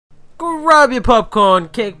grab your popcorn,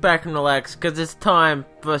 kick back and relax, because it's time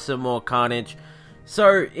for some more Karnage.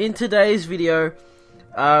 So, in today's video,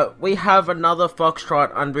 we have another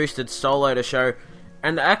Foxtrot Unboosted Solo to show,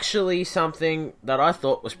 and actually something that I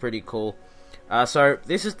thought was pretty cool. So,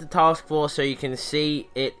 this is the task force, so you can see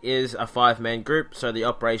it is a 5-man group, so the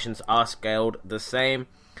operations are scaled the same.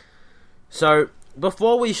 So,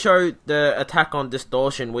 before we show the attack on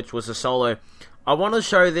Distortion, which was a solo, I want to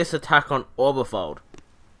show this attack on Orbifold.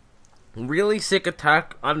 Really sick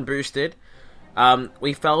attack, unboosted.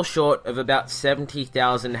 We fell short of about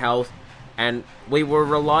 70,000 health, and we were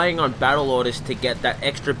relying on battle orders to get that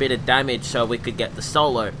extra bit of damage so we could get the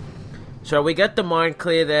solo. So we get the mind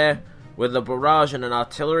clear there with a barrage and an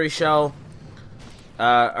artillery shell.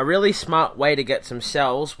 A really smart way to get some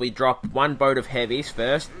cells. We drop one boat of heavies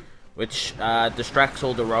first, which distracts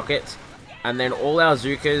all the rockets, and then all our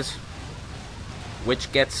Zookas,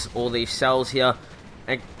 which gets all these cells here.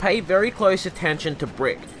 And pay very close attention to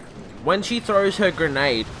Brick. When she throws her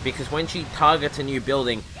grenade, because when she targets a new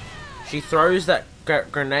building, she throws that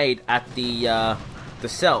grenade at the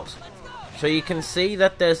cells. So you can see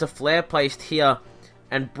that there's a flare placed here,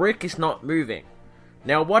 and Brick is not moving.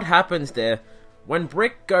 Now what happens there, when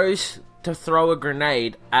Brick goes to throw a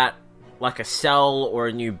grenade at like a cell or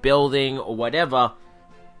a new building or whatever,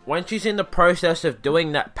 when she's in the process of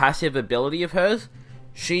doing that passive ability of hers,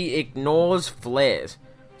 she ignores flares.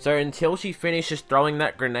 So until she finishes throwing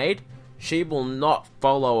that grenade, she will not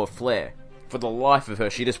follow a flare. For the life of her,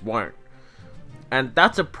 she just won't. And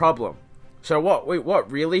that's a problem. So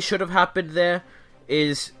what really should have happened there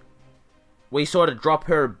is we sort of drop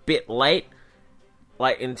her a bit late,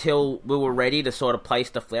 like until we were ready to sort of place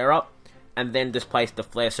the flare up, and then just place the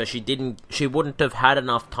flare, so she wouldn't have had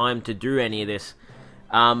enough time to do any of this.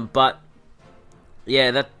 But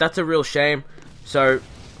yeah, that's a real shame. So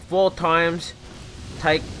 4 times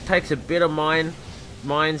takes a bit of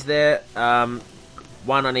mines there, 1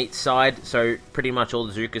 on each side, so pretty much all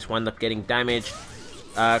the Zookas wind up getting damaged.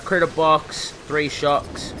 Critter box, 3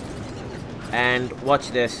 shocks, and watch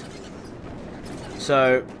this.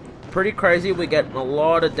 So pretty crazy, we get a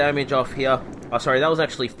lot of damage off here. Oh sorry, that was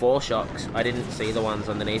actually 4 shocks, I didn't see the ones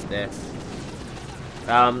underneath there.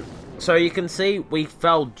 So you can see we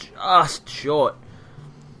fell just short.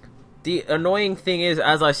 The annoying thing is,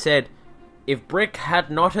 as I said, if Brick had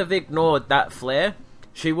not have ignored that flare,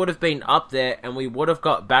 she would have been up there and we would have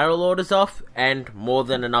got barrel orders off and more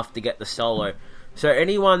than enough to get the solo. So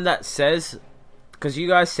anyone that says, because you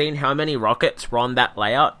guys seen how many rockets were on that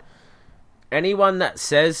layout, anyone that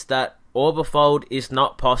says that Orbifold is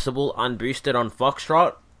not possible unboosted on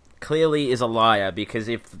Foxtrot clearly is a liar, because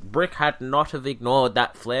if Brick had not have ignored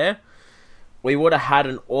that flare, we would have had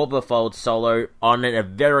an Orbifold solo on a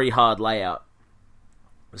very hard layout.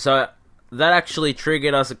 So that actually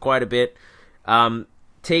triggered us quite a bit.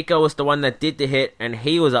 Tico was the one that did the hit, and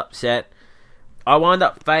he was upset. I wound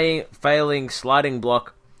up failing sliding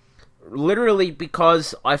block, literally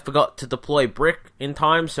because I forgot to deploy Brick in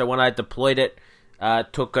time. So when I deployed it,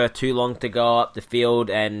 took her too long to go up the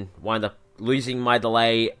field, and wound up losing my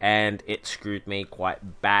delay, and it screwed me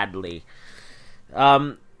quite badly.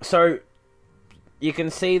 So you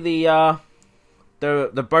can see the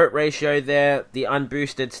boat ratio there, the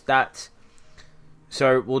unboosted stats.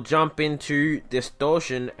 So we'll jump into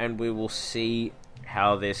Distortion and we will see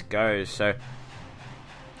how this goes. So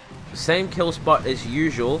same kill spot as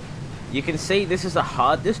usual. You can see this is a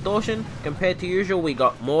hard Distortion compared to usual. We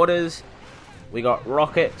got mortars, we got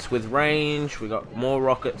rockets with range, we got more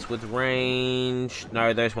rockets with range.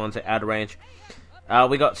 No, those ones are out of range.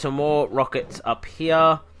 We got some more rockets up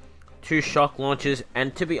here, 2 shock launchers,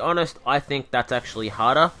 and to be honest, I think that's actually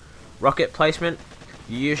harder rocket placement.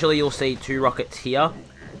 Usually you'll see 2 rockets here,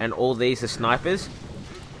 and all these are snipers.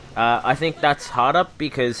 I think that's harder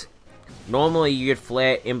because normally you'd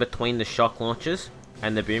flare in between the shock launchers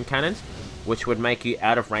and the boom cannons, which would make you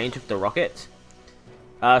out of range of the rockets.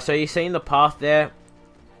 So you've seen the path there.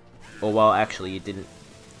 Or well, actually you didn't.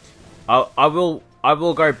 I will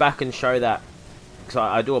go back and show that, because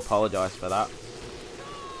I do apologize for that.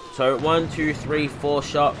 So 1, 2, 3, 4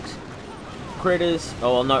 shocks. Critters,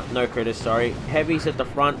 oh well, no critters, sorry. Heavies at the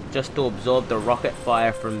front just to absorb the rocket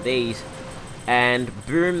fire from these. And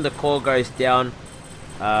boom, the core goes down.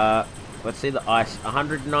 Let's see the ice.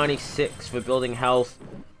 196 for building health,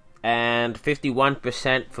 and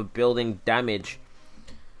 51% for building damage.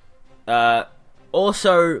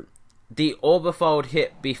 Also, the Orbifold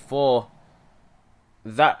hit before,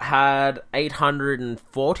 that had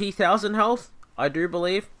 840,000 health, I do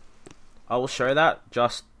believe. I will show that,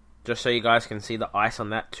 just so you guys can see the ice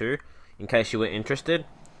on that too, in case you were interested.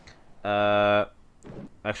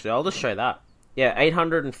 Actually, I'll just show that. Yeah,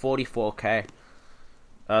 844k.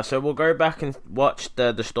 So we'll go back and watch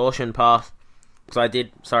the distortion path. Because I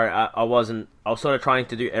did, sorry, I was sort of trying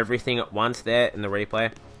to do everything at once there in the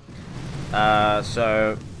replay.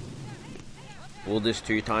 So we'll just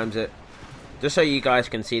 2 times it. Just so you guys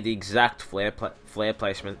can see the exact flare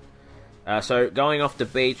placement. So going off the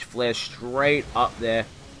beach, flare straight up there.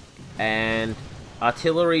 And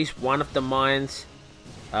artillery's one of the mines.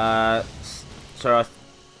 So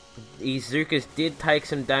Izuka's did take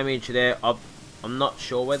some damage there. I'm not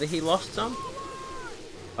sure whether he lost some.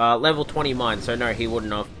 Level 20 mine, so no, he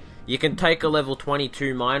wouldn't have. You can take a level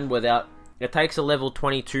 22 mine without... It takes a level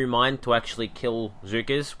 22 mine to actually kill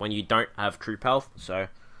Zukas when you don't have troop health, so...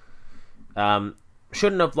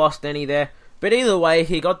 shouldn't have lost any there. But either way,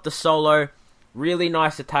 he got the solo. Really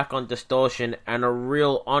nice attack on distortion, and a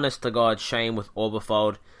real honest-to-God shame with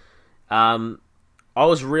orbifold. I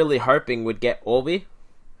was really hoping we'd get Orbi,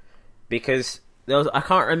 because there was, I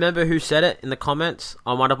can't remember who said it in the comments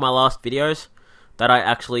on one of my last videos that I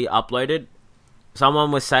actually uploaded.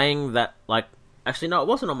 Someone was saying that, like, actually no, it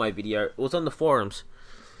wasn't on my video, it was on the forums.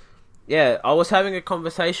 Yeah, I was having a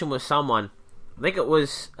conversation with someone, I think it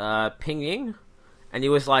was Pinging, and he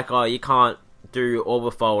was like, oh, you can't do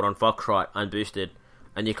orbifold on Foxtrot Unboosted,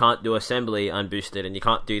 and you can't do assembly unboosted, and you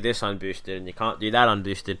can't do this unboosted, and you can't do that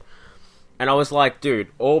unboosted. And I was like, dude,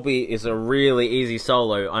 Orbi is a really easy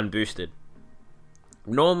solo unboosted.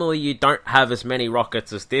 Normally you don't have as many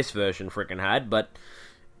rockets as this version freaking had, but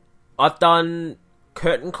I've done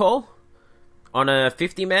Curtain Call on a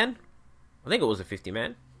 50-man. I think it was a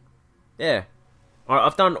 50-man. Yeah.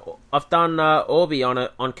 I've done Orbi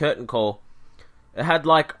on Curtain Call. It had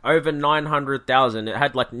like over 900,000. It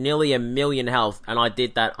had like nearly 1 million health, and I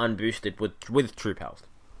did that unboosted with troop health.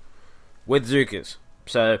 With Zukas.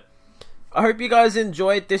 So I hope you guys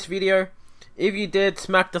enjoyed this video. If you did,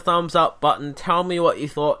 smack the thumbs up button. Tell me what you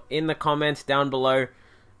thought in the comments down below.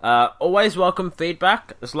 Always welcome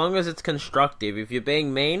feedback, as long as it's constructive. If you're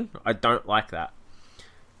being mean, I don't like that.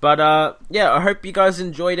 But yeah, I hope you guys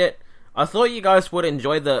enjoyed it. I thought you guys would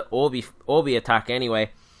enjoy the Orbi attack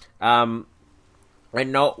anyway. I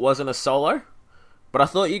know it wasn't a solo, but I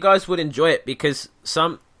thought you guys would enjoy it, because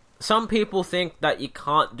some people think that you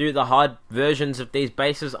can't do the hard versions of these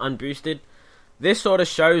bases unboosted. This sort of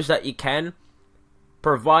shows that you can,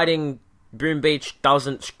 providing Boom Beach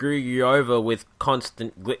doesn't screw you over with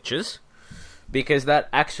constant glitches, because that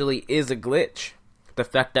actually is a glitch. The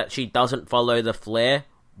fact that she doesn't follow the flare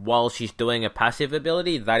while she's doing a passive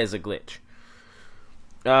ability, that is a glitch.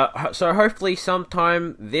 So hopefully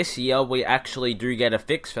sometime this year we actually do get a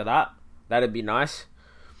fix for that. That'd be nice.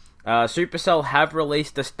 Supercell have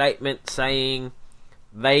released a statement saying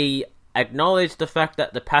they acknowledge the fact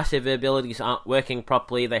that the passive abilities aren't working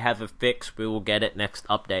properly. They have a fix. We will get it next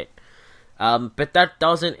update. But that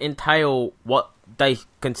doesn't entail what they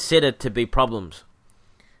consider to be problems.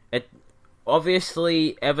 It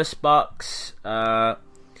obviously Eversparks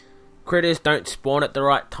critters don't spawn at the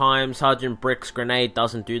right time. Sergeant Brick's grenade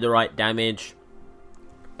doesn't do the right damage,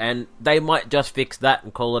 and they might just fix that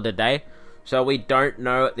and call it a day. So we don't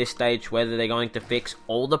know at this stage whether they're going to fix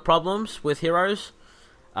all the problems with heroes.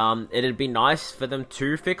 It'd be nice for them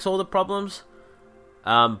to fix all the problems,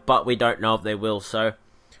 but we don't know if they will. So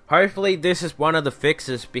hopefully this is one of the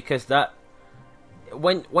fixes, because that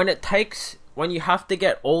when you have to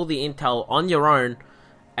get all the intel on your own,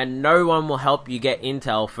 and no one will help you get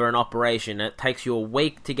intel for an operation. It takes you a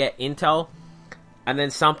week to get intel, and then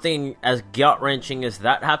something as gut-wrenching as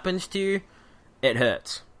that happens to you, it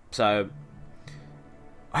hurts. So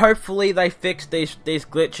hopefully they fix these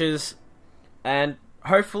glitches, and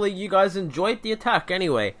hopefully you guys enjoyed the attack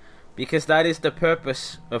anyway, because that is the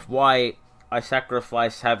purpose of why I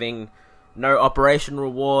sacrifice having no operation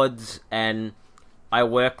rewards, and I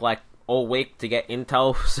work like all week to get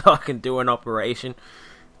intel so I can do an operation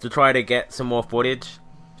to try to get some more footage.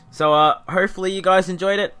 So hopefully you guys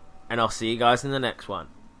enjoyed it, and I'll see you guys in the next one.